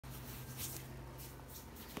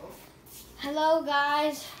Hello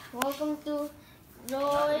guys, welcome to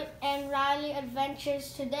Roy and Riley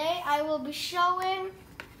Adventures. Today I will be showing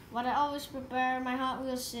what I always prepare my Hot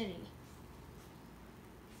Wheels city.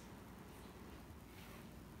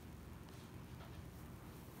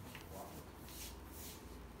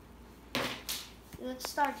 Let's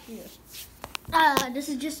start here. This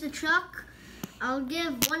is just a truck. I'll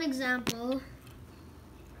give one example.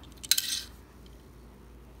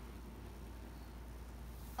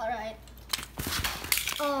 Alright.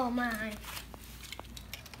 Oh my.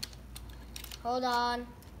 Hold on.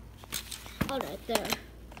 Alright, there.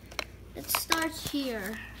 Let's start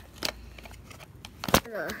here.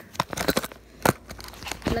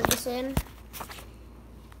 Plug this in.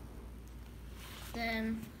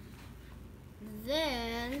 Then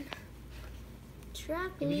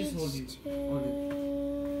track leads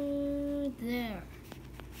to there.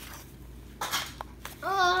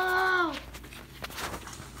 Oh!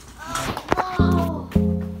 Oh no!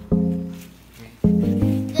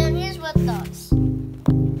 Then here's what it does.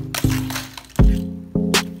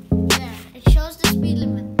 There, it shows the speed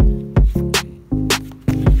limit.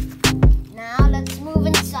 Now let's move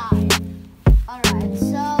inside. Alright,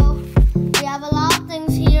 so we have a lot of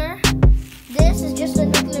things here. This is just a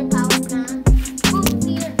nuclear power plant. Boom,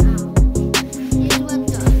 here now. Here's what it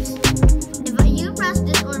does. If you press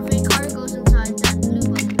this or if a car goes inside that blue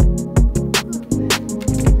button. Okay.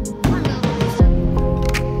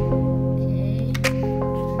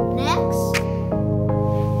 Next,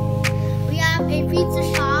 we have a pizza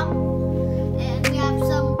shop and we have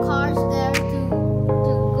some cars there to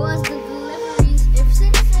go as the deliveries if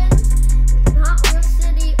citizens in Hot Wheels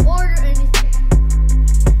City order anything.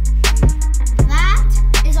 That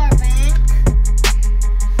is our bank,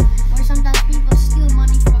 where sometimes people steal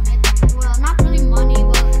money from it. Well, not really money,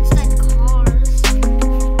 but instead cars.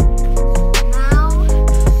 Now,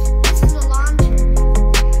 this is a launcher.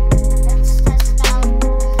 Let's test out.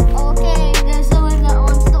 Okay, there's someone that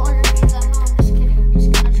wants to order pizza. No, I'm just kidding. I'm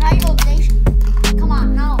just gonna try your station. Come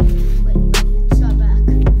on, no. Wait, start back.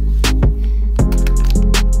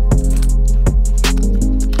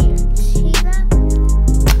 Here, see that?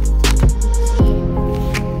 See?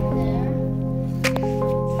 There.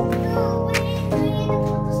 No, wait, we need to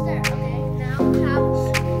put this there. Okay, now we have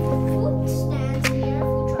food stands here,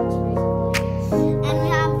 food trucks basically. And we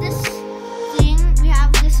have this thing,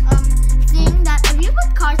 thing that if you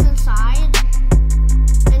put cars inside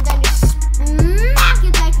and then you smack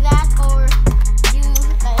it like that or you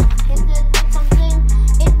like hit it with something,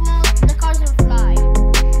 the cars will fly.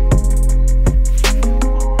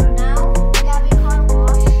 Now we have a car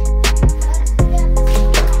wash. Let's get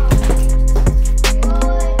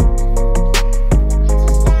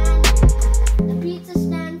this the pizza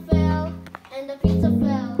stand fell and the pizza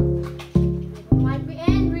fell. People might be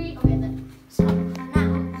angry. Okay, so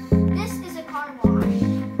now this is a car wash.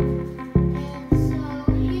 And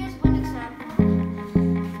so here's one example.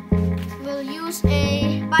 We'll use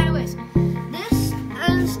by the way, this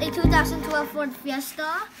is a 2012 Ford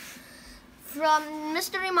Fiesta from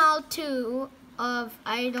Mystery Mall 2 of,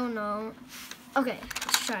 I don't know. Okay,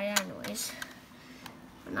 let's try it anyways.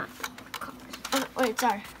 Not cars. Oh, wait,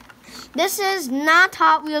 sorry. This is not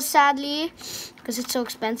Hot Wheels, sadly, because it's so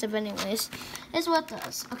expensive anyways. This is what it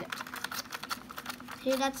does. Okay.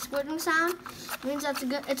 Hear that squirting sound? Means that's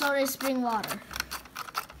good. It's already spring water.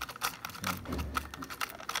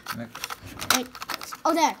 Next. Wait.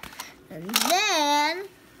 Oh, there. And then,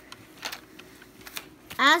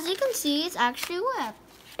 as you can see, it's actually wet.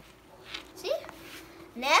 See?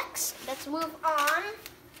 Next, let's move on.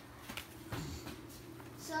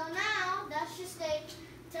 So now, that's just a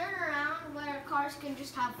turnaround where cars can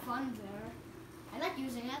just have fun there. I like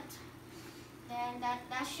using it. And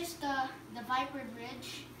that's just the Viper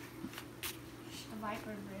Bridge. Just the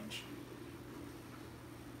Viper Bridge.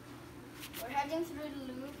 We're heading through the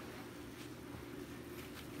loop.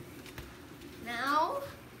 Now,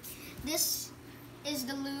 this is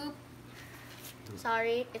the loop.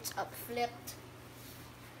 Sorry, it's up flipped.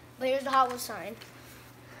 But here's the Hot Wheels sign.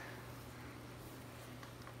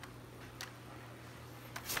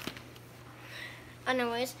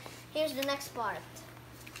 Anyways, here's the next part.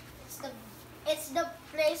 It's the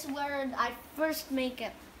place where I first make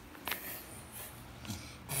it.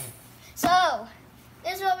 So,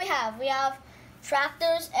 this is what we have. We have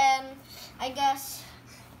tractors and I guess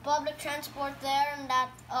public transport there in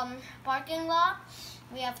that parking lot.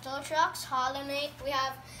 We have tow trucks, Holland-8. We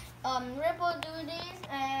have Ripple duties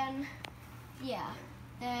and yeah.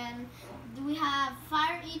 Then we have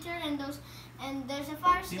fire eater and there's a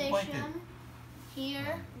fire station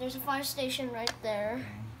here. There's a fire station right there.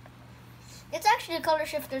 It's actually a color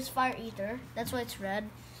shifter's fire eater. That's why it's red.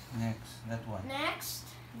 Next, that one. Next,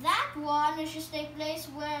 that one is just a place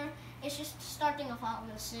where it's just starting a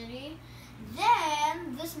Hotwheels city.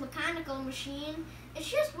 Then this mechanical machine, it's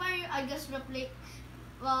just where you, I guess,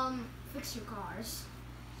 fix your cars.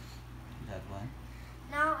 That one.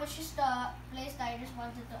 Now it's just a place that I just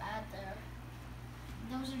wanted to add there.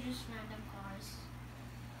 Those are just random cars.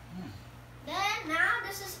 Then now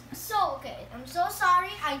this is okay. I'm so sorry.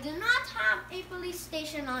 I do not have a police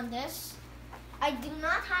station on this. I do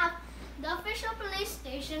not have the official police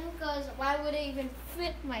station because why would it even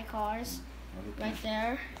fit my cars right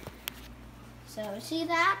there? So see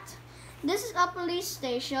that? This is a police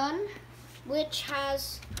station which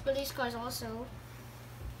has police cars also.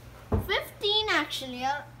 15 actually.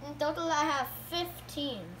 In total I have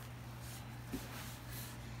 15.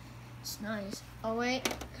 It's nice. Oh wait.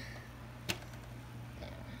 There,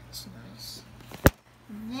 it's nice.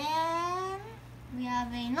 Then we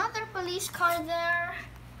have another police car there.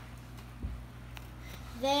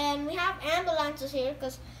 Then we have ambulances here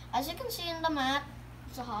because as you can see in the map,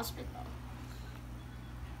 it's a hospital.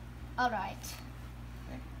 Alright.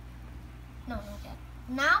 Okay. No, not yet.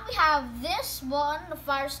 Now we have this one, the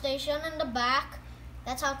fire station in the back.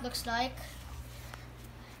 That's how it looks like.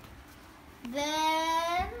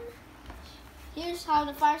 Then here's how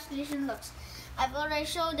the fire station looks. I've already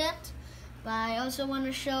showed it, but I also want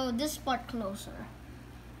to show this part closer.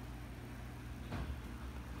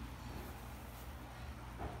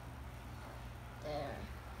 There.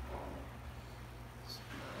 It's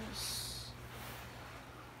nice.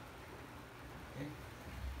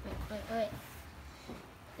 Wait.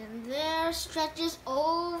 And there stretches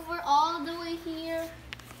over all the way here.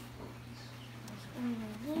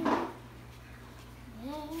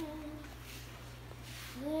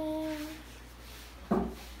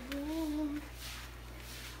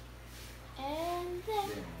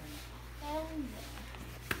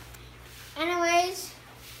 Anyways,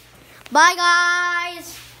 bye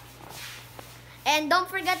guys, and don't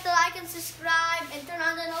forget to like and subscribe and turn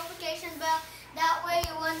on the notification bell. That way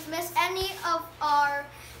you won't miss any of our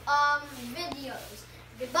videos.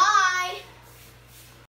 Goodbye.